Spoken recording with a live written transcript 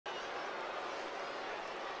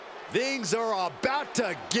Things are about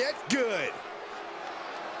to get good.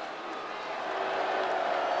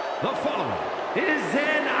 The following is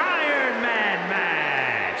an Iron Man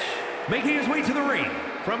match. Making his way to the ring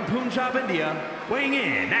from Punjab, India, weighing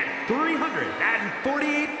in at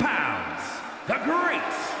 348 pounds, the great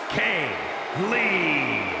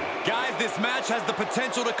Khali. Guys, this match has the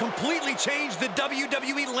potential to completely change the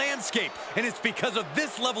WWE landscape, and it's because of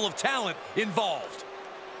this level of talent involved.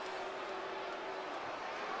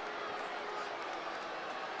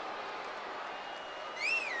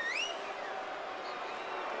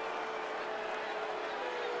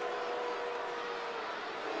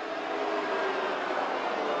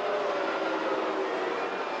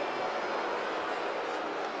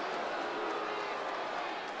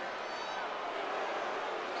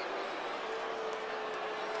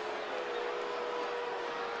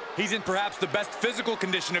 He's in perhaps the best physical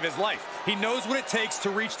condition of his life. He knows what it takes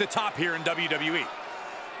to reach the top here in WWE.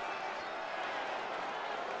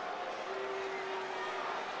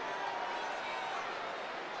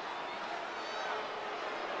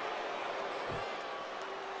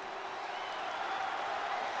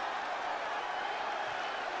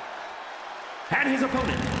 And his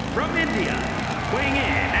opponent from India, weighing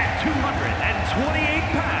in at 228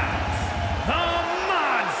 pounds, the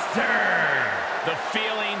Monster. The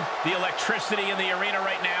feeling, the electricity in the arena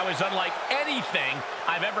right now is unlike anything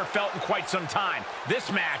I've ever felt in quite some time.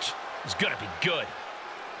 This match is going to be good.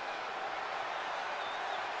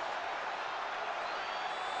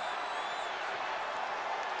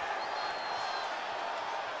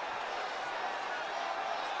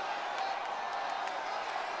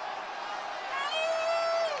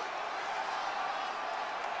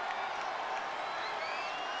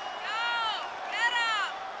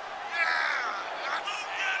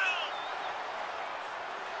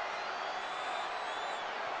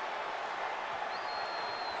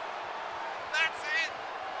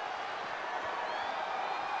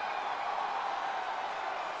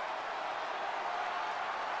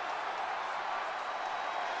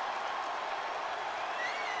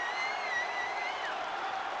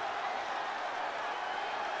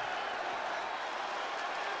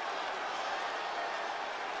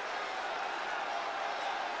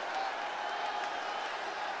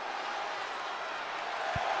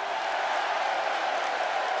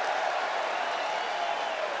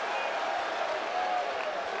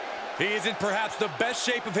 He is in perhaps the best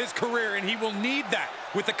shape of his career, and he will need that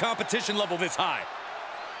with the competition level this high.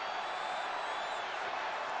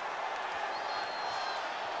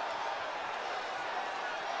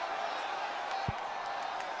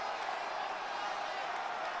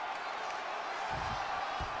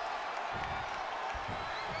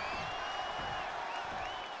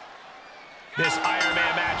 This Iron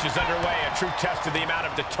Man match is underway, a true test of the amount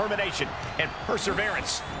of determination and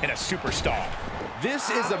perseverance in a superstar. This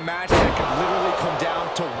is a match that could literally come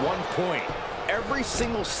down to one point. Every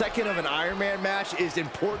single second of an Iron Man match is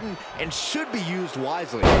important and should be used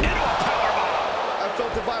wisely. Into a powerbomb. I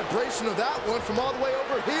felt the vibration of that one from all the way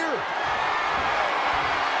over here.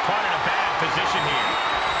 Caught in a bad position here.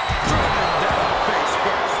 Driven down face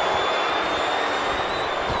first.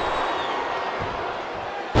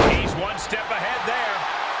 He's one step ahead there.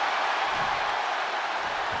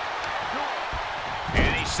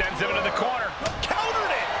 And he sends him into the corner.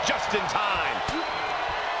 Countered it just in time.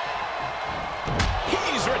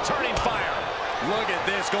 He's returning fire. Look at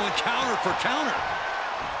this, going counter for counter.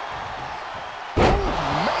 Oh,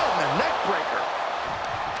 man, the neck breaker.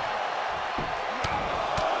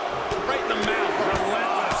 Right in the mouth,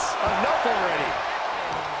 relentless. Enough already.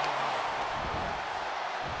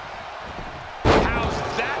 How's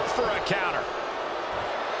that for a counter?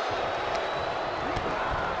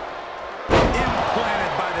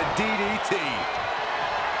 Implanted by the DDT.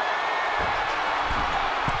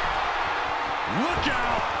 Look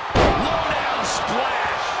out! Low down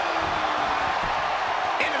splash.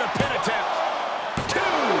 Into the pin attempt.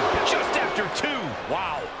 Two. Just after two.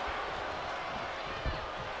 Wow.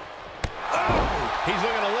 Oh, he's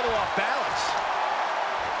looking a little off balance.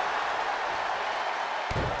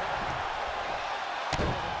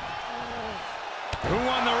 Who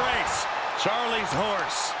won the race? Charlie's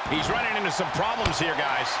horse. He's running into some problems here,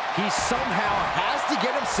 guys. He somehow has to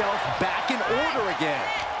get himself back in order again.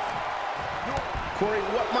 Corey,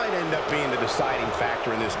 what might end up being the deciding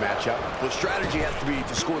factor in this matchup? The strategy has to be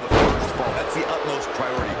to score the first fall. That's the utmost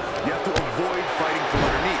priority. You have to avoid fighting from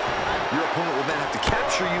underneath. Your opponent will then have to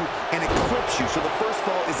capture you and eclipse you, so the first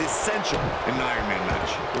fall is essential in an Iron Man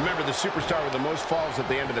match. Remember, the superstar with the most falls at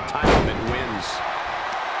the end of the time limit wins.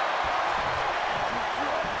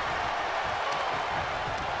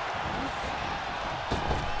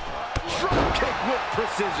 Drop kick with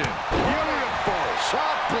precision. Beautiful.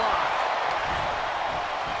 Shot block.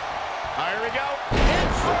 Here we go. In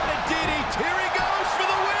front of DDT. Here he goes for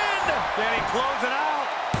the win. Can he close it out?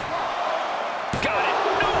 Got it.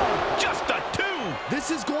 No, just a 2.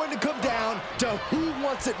 This is going to come down to who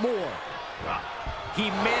wants it more. He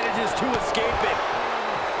manages to escape it.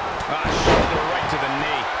 Shoulder right to the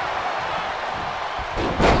knee.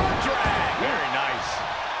 Drag. Very nice.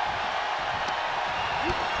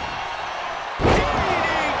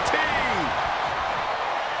 DDT.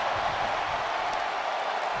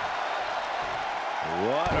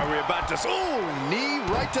 What are we about to... Oh, knee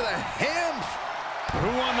right to the hams. Who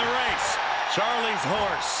won the race? Charlie's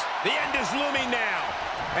horse. The end is looming now.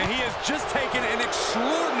 And he has just taken an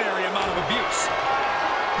extraordinary amount of abuse.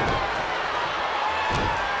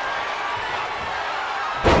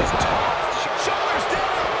 Shoulders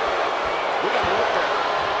down. We got to work there.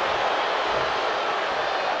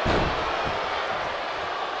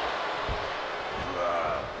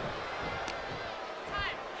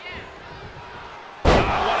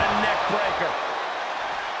 What a neck breaker.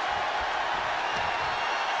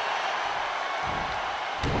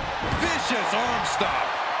 Vicious arm stop.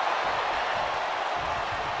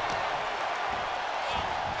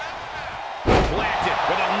 Planted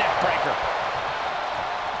with a neck breaker.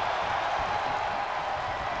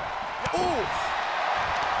 Oof.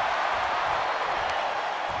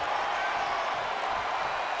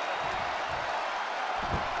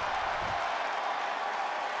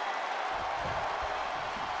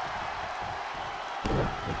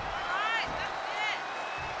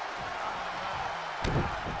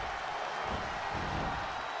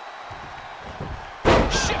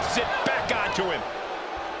 Shifts it back onto him.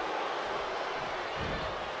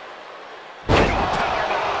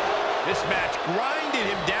 This match grinded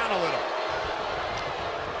him down a little.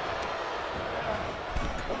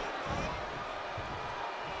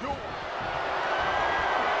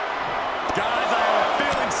 Guys, I have a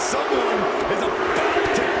feeling someone is about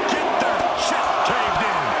to get their chest caved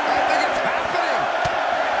in. I think it's happening.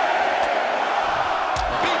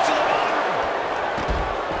 Beats to the bottom.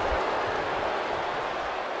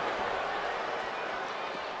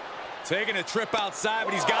 Taking a trip outside,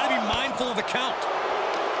 but he's got to be mindful of the count.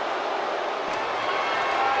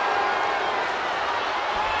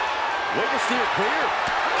 Way to steer clear.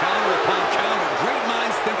 Counter upon counter. Great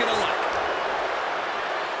minds thinking alike.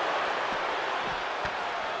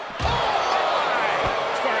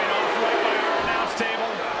 Squaring off right by our announce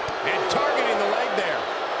table. And targeting the leg there.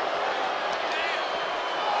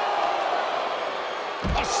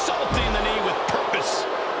 Assaulting the knee with purpose.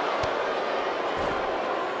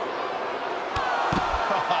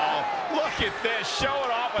 Oh, look at this. Show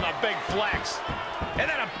it off with a big flex. And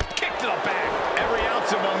then a kick to the back. Every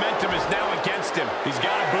ounce of momentum is now against him. He's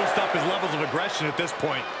got to boost up his levels of aggression at this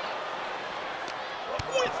point.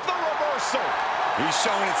 With the reversal. He's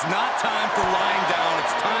showing it's not time for lying down.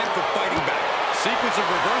 It's time for fighting back. Sequence of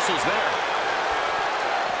reversals there.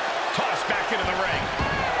 Tossed back into the ring.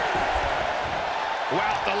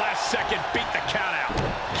 Wow, the last second beat the count out.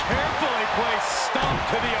 Carefully placed stomp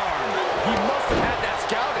to the arm. He must have had that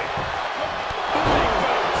scouted. Big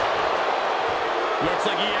boot. Looks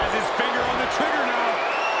like he has his finger on the trigger now.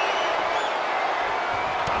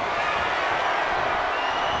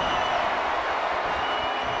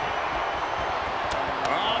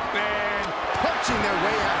 Up and punching their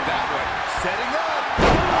way out that way. Setting up.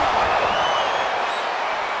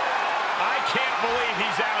 I can't believe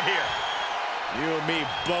he's out here. You and me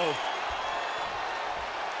both.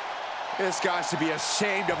 This guy should be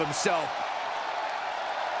ashamed of himself.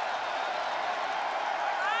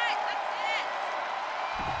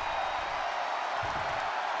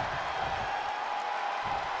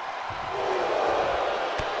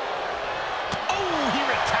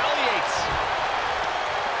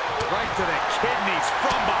 Right to the kidneys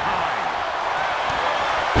from behind.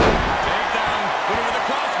 Takedown, put him in the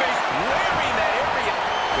crossface, wearing that area.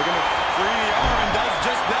 Looking to free the arm and does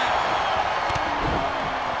just that.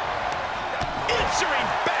 Answering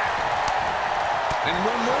back. And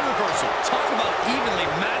one more reversal. Talk about evenly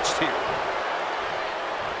matched here.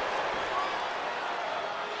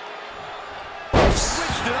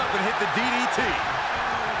 Switched it up and hit the DDT.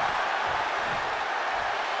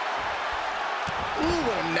 Ooh,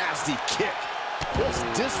 what a nasty kick. Just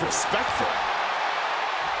disrespectful.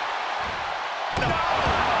 No,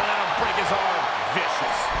 let him break his arm.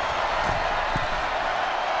 Vicious.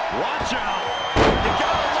 Watch out. You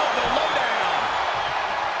gotta love the lowdown.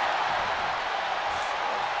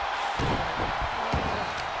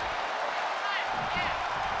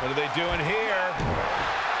 What are they doing here?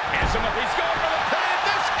 He's going for the pin.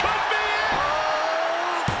 This could be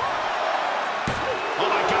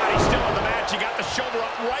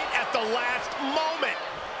right at the last moment.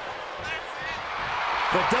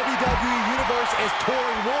 The WWE Universe is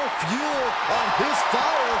pouring more fuel on his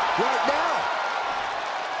fire right now.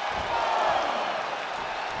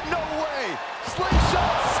 No way!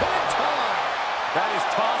 Slingshot senton! That is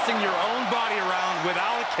tossing your own body around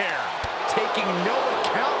without a care. Taking no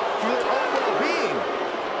account for their own well-being.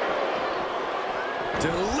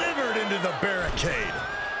 Delivered into the barricade.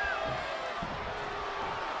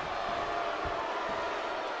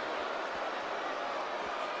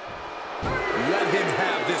 Let him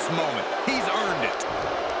have this moment. He's earned it.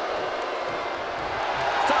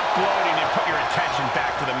 Stop gloating and put your attention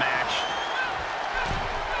back to the match.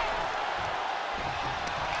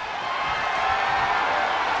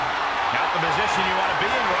 Not the position you want to be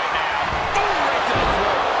in right now. Oh, right to the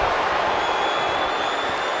throat.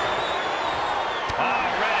 Oh,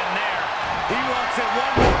 right in there. He wants it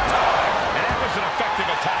one more time. And that was an effective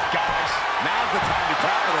attack, guys. Now's the time to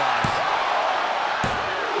capitalize.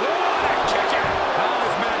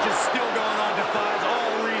 This match is still going on, defies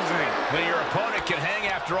all reasoning. When your opponent can hang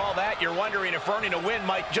after all that, you're wondering if earning a win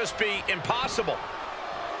might just be impossible.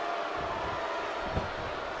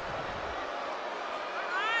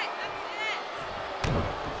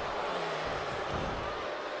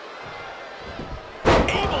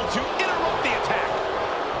 Able to interrupt the attack.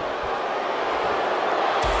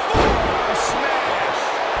 Forearm smash.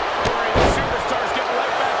 Corey, the superstars get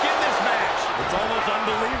right back in this match. It's almost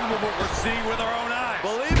unbelievable what we're seeing with our own eyes.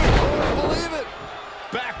 Believe it, Corey, believe it.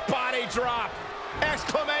 Back body drop.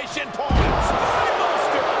 Exclamation point.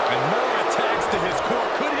 Spinebuster. And more attacks to his core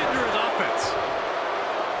could hinder his offense.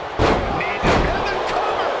 Need to and then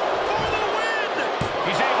cover for the win.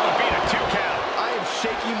 He's able to beat a 2 count. I am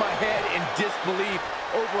shaking my head in disbelief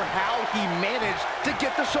over how he managed to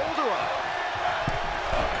get the shoulder up.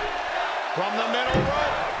 From the middle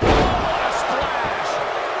rope. Oh, what a splash.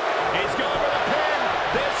 He's going for the pin.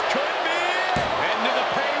 This could be it. Into the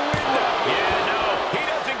pay window. Yeah, no, he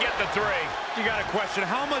doesn't get the 3. You got a question,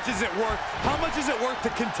 how much is it worth? How much is it worth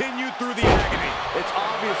to continue through the agony? It's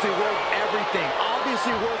obviously worth everything.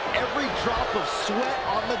 Obviously worth every drop of sweat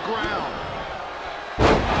on the ground.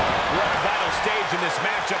 We're at a vital stage in this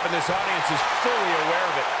matchup, and this audience is fully aware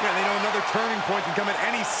of it. Yeah, they know another turning point can come at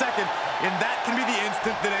any second, and that can be the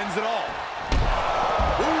instant that ends it all.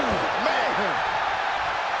 Ooh, man.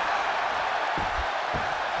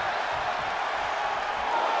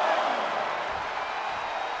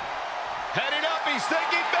 Heading up, he's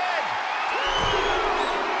thinking big.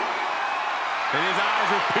 And his eyes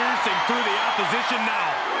are piercing through the opposition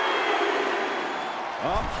now.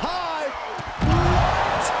 Up high.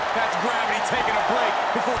 What? That's gravity taking a break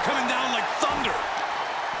before coming down like thunder.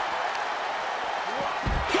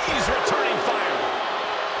 He's returning fire.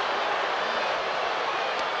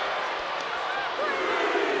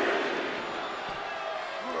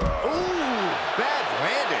 Ooh, bad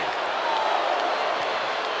landing.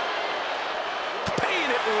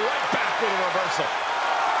 Paying it right back with a reversal.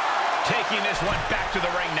 Taking this one back to the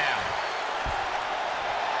ring now.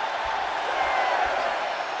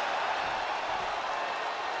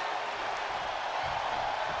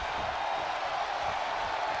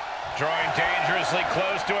 Drawing dangerously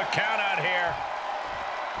close to a count out here.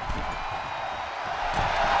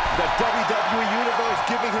 The WWE Universe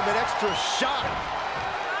giving him an extra shot.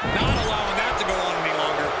 Not allowing that to go on any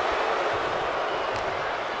longer.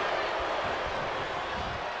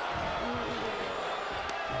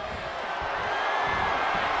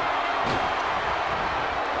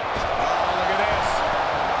 Oh, look at this.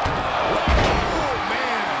 Oh,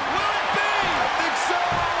 man. Will it be? I think so.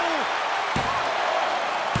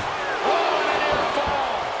 Oh, and a near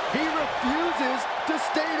fall. He refuses to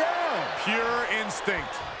stay down. Pure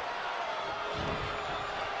instinct.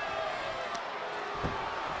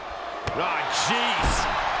 Oh, jeez.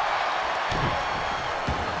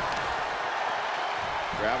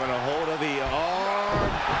 Grabbing a hold of the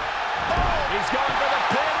arm. Oh, he's going for the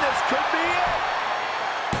pin. This could be it.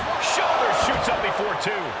 Shoulder shoots up before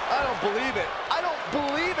 2. I don't believe it. I don't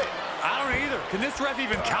believe it. I don't either. Can this ref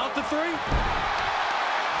even count to 3?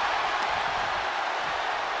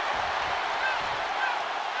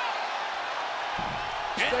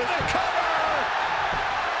 Into the cover.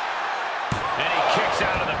 And he kicks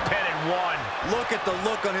out of the pin in 1. Look at the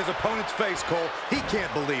look on his opponent's face, Cole. He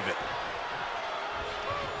can't believe it.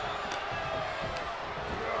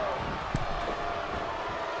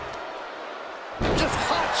 Just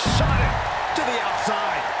hot shot it to the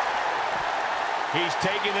outside. He's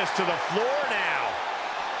taking this to the floor now.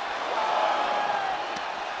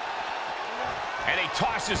 And he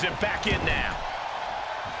tosses it back in now.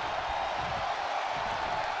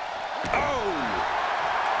 Oh!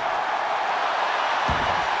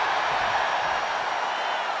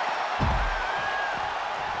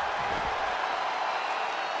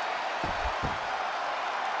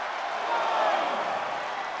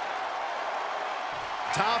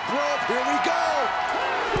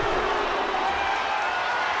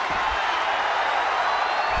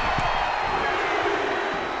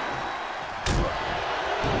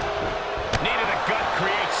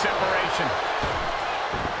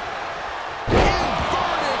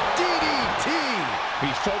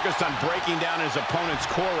 focused on breaking down his opponent's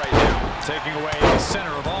core right now. Taking away the center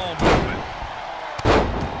of all movement.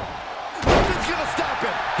 Nothing's gonna stop him.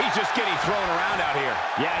 He's just getting thrown around out here.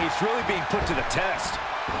 Yeah, he's really being put to the test.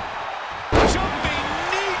 Jumping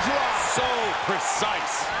knee drop. So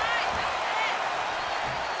precise.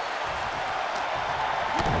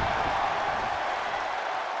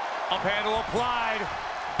 Up handle applied.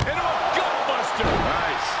 Into a gutbuster.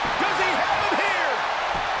 Nice. Does he have him here?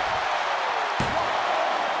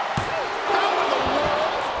 How in the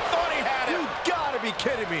world? Thought he had him. You gotta be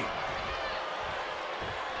kidding me.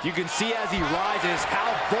 You can see as he rises how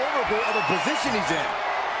vulnerable of a position he's in.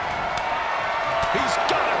 He's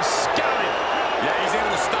got him scouted. Yeah, he's able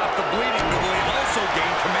to stop the bleeding, but will he also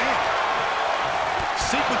gain command?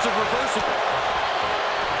 Sequence of reversal.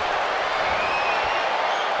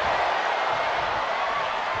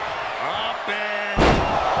 Up and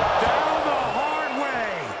down the hard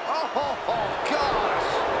way. Oh, gosh.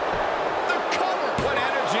 The cover. What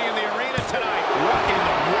energy in the arena tonight. What in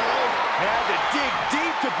the world? Had to dig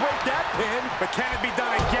deep to break that pin, but can it be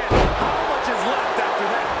done again? How much is left after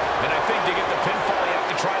that? And I think to get the pinfall, you have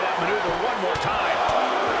to try that maneuver one more time.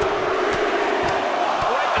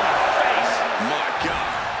 Right to the face. My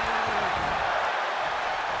God.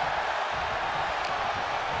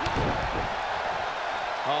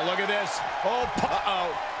 Oh, look at this. Oh,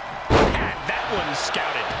 uh-oh. Had that one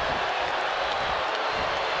scouted.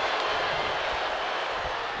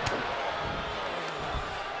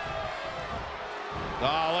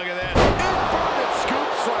 Oh, look at this. Inverted scoop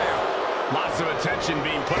slam. Lots of attention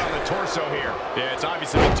being put on the torso here. Yeah, it's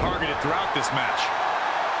obviously been targeted throughout this match.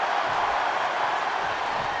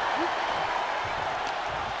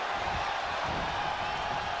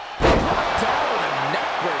 Down with a neck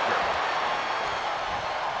breaker.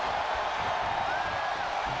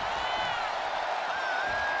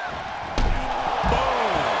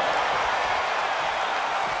 Boom.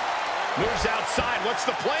 Moves outside. What's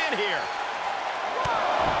the plan here?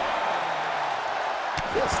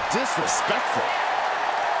 Just disrespectful.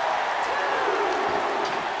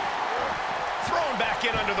 Thrown back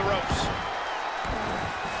in under the ropes.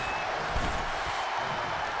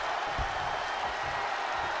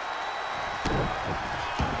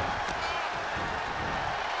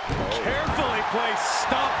 Carefully placed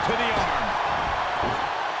stomp to the arm.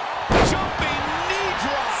 Jumping knee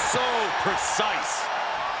drop. So precise.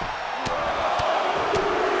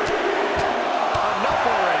 Enough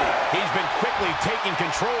already. He's been quickly taking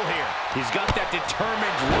control here. He's got that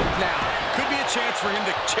determined look now. Could be a chance for him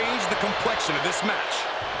to change the complexion of this match.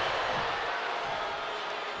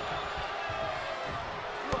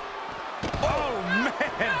 Oh,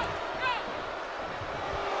 man.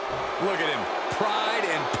 Look at him. Pride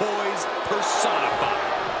and poise personified.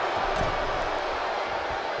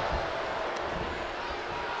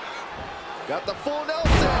 Got the full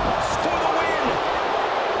Nelson. For the win.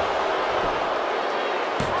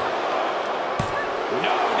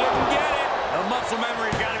 No, didn't get it. The muscle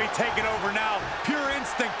memory's got to be taken over now. Pure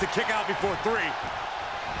instinct to kick out before 3.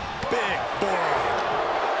 Big forearm.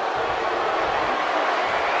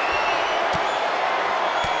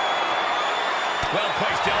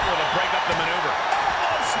 Well-placed elbow to break up the maneuver.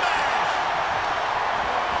 Elbow smash.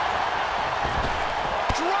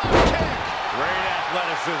 Drop kick. Great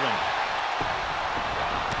athleticism.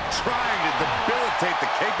 Trying to debilitate the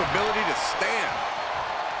capability to stand.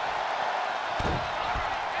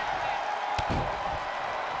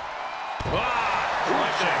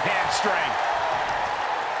 Right to the hamstring.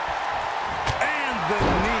 And the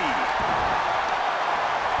knee.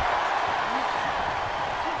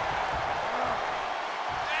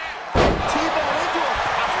 T-bone into a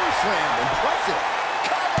power slam. Impressive.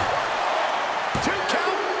 Cover. 2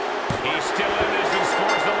 count. He's still in this and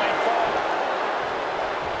scores the late fall.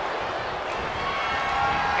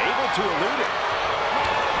 Able to elude it.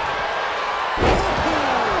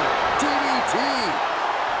 DDT.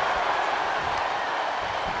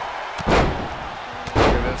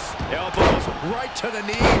 Look at this. Elbows. Right to the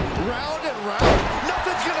knee. Round and round.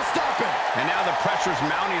 Nothing's going to stop him. And now the pressure's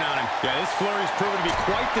mounting on him. Yeah, this flurry's proven to be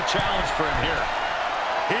quite the challenge for him here.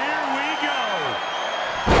 Here we go.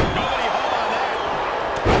 Nobody home on that.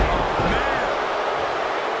 Man.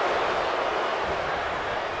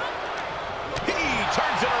 He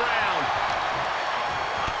turns it around.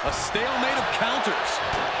 A stalemate of counters.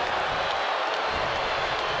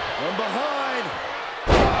 From behind.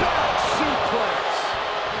 Back suplex.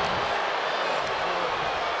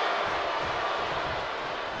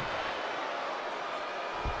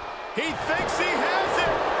 He thinks he has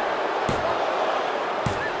it.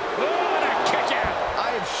 Oh, and a kick out.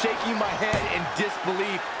 I am shaking my head in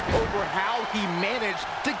disbelief over how he managed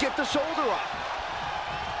to get the shoulder up.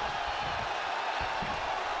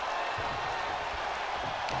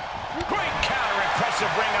 Great counter, impressive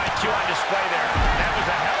ring IQ on display there. That was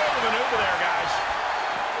a hell of a maneuver there, guys.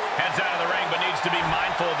 Heads out of the ring, but needs to be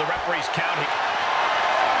mindful of the referee's count.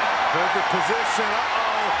 Perfect position.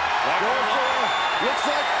 Looks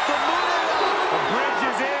like the moonsault. The bridge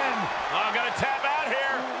is in. Oh, gonna tap out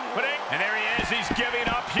here. And there he is. He's giving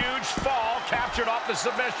up. Huge fall. Captured off the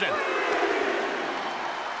submission.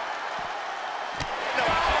 No.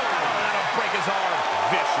 Oh, that'll break his arm.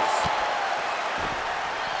 Vicious.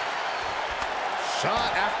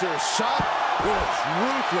 Shot after shot.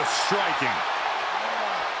 Ruthless striking.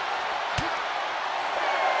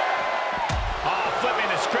 Oh, flipping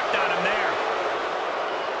the script on him there.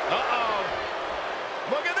 Uh-oh.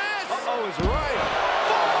 Look at this. Uh-oh is right.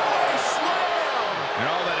 And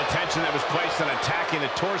all that attention that was placed on attacking the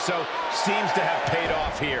torso seems to have paid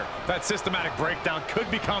off here. That systematic breakdown could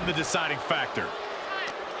become the deciding factor.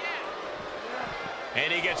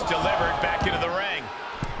 And he gets delivered back into the ring.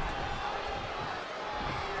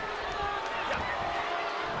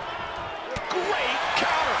 Great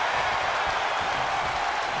counter.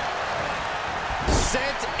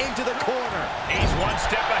 Sent into the corner. He's one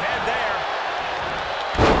step ahead there.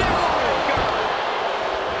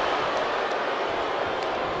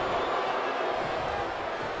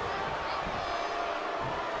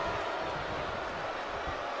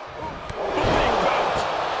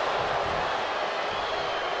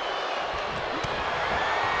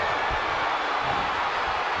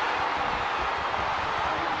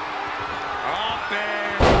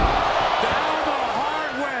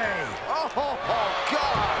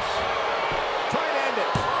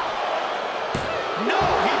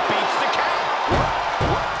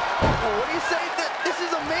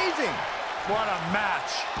 What a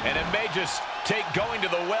match. And it may just take going to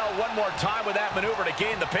the well one more time with that maneuver to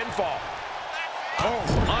gain the pinfall. Oh,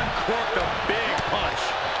 uncorked a big punch.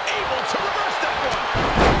 Able to reverse that one.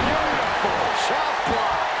 Beautiful shot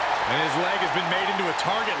block. And his leg has been made into a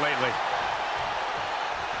target lately.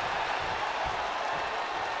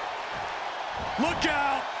 Look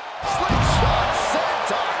out. Slingshot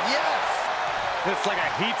senton, yes. It's like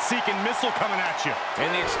a heat-seeking missile coming at you. And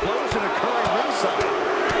the explosion occurring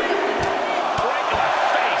ringside.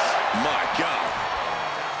 My God.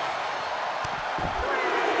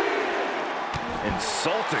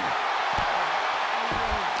 Insulting.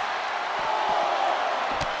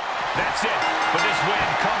 That's it. But this win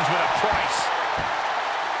comes with a price.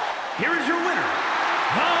 Here is your winner,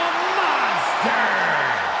 the Monster.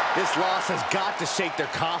 This loss has got to shake their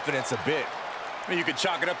confidence a bit. I mean, you could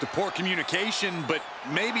chalk it up to poor communication, but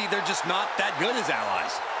maybe they're just not that good as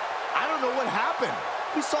allies. I don't know what happened.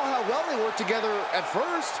 We saw how well they worked together at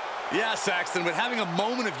first. Yeah, Saxton, but having a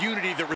moment of unity that